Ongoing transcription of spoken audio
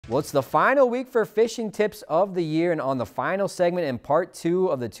Well, it's the final week for fishing tips of the year, and on the final segment in part 2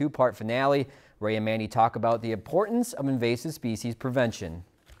 of the 2-part finale, Ray and Mandy talk about the importance of invasive species prevention.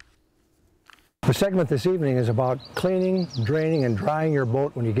 The segment this evening is about cleaning, draining, and drying your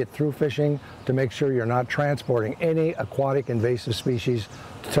boat when you get through fishing to make sure you're not transporting any aquatic invasive species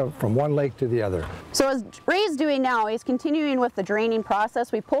from one lake to the other. So as Ray's doing now, he's continuing with the draining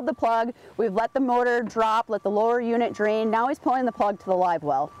process. We pulled the plug, we've let the motor drop, let the lower unit drain. Now he's pulling the plug to the live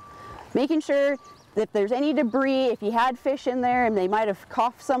well. Making sure that if there's any debris, if you had fish in there and they might have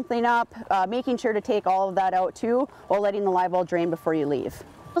coughed something up, making sure to take all of that out too, while letting the live well drain before you leave.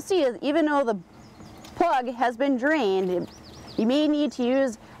 You'll see, even though the plug has been drained, you may need to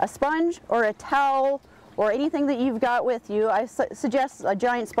use a sponge or a towel or anything that you've got with you. I suggest a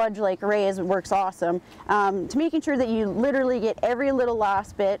giant sponge like Ray's works awesome, to making sure that you literally get every little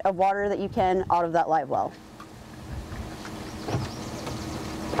last bit of water that you can out of that live well.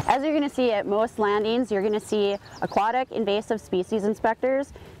 As you're going to see at most landings, you're going to see aquatic invasive species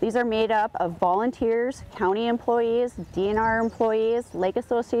inspectors. These are made up of volunteers, county employees, DNR employees, Lake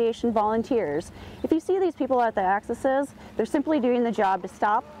Association volunteers. If you see these people at the accesses, they're simply doing the job to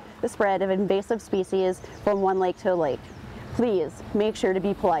stop the spread of invasive species from one lake to a lake. Please make sure to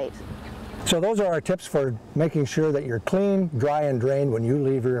be polite. So those are our tips for making sure that you're clean, dry, and drained when you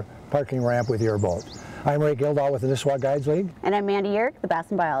leave your parking ramp with your boat. I'm Ray Gildahl with the Nisswa Guides League. And I'm Mandy Yerk, the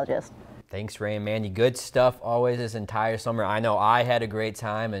Bassin biologist. Thanks, Ray and Mandy. Good stuff always this entire summer. I know I had a great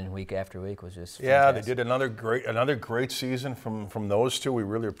time, and week after week was just fantastic. Yeah, they did another great season from those two. We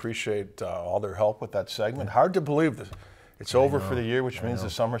really appreciate all their help with that segment. Hard to believe that it's over for the year, which means the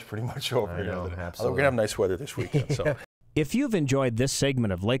summer's pretty much over. I know, absolutely. Although we're gonna have nice weather this weekend. So. If you've enjoyed this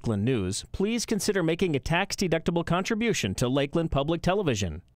segment of Lakeland News, please consider making a tax-deductible contribution to Lakeland Public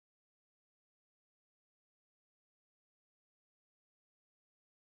Television.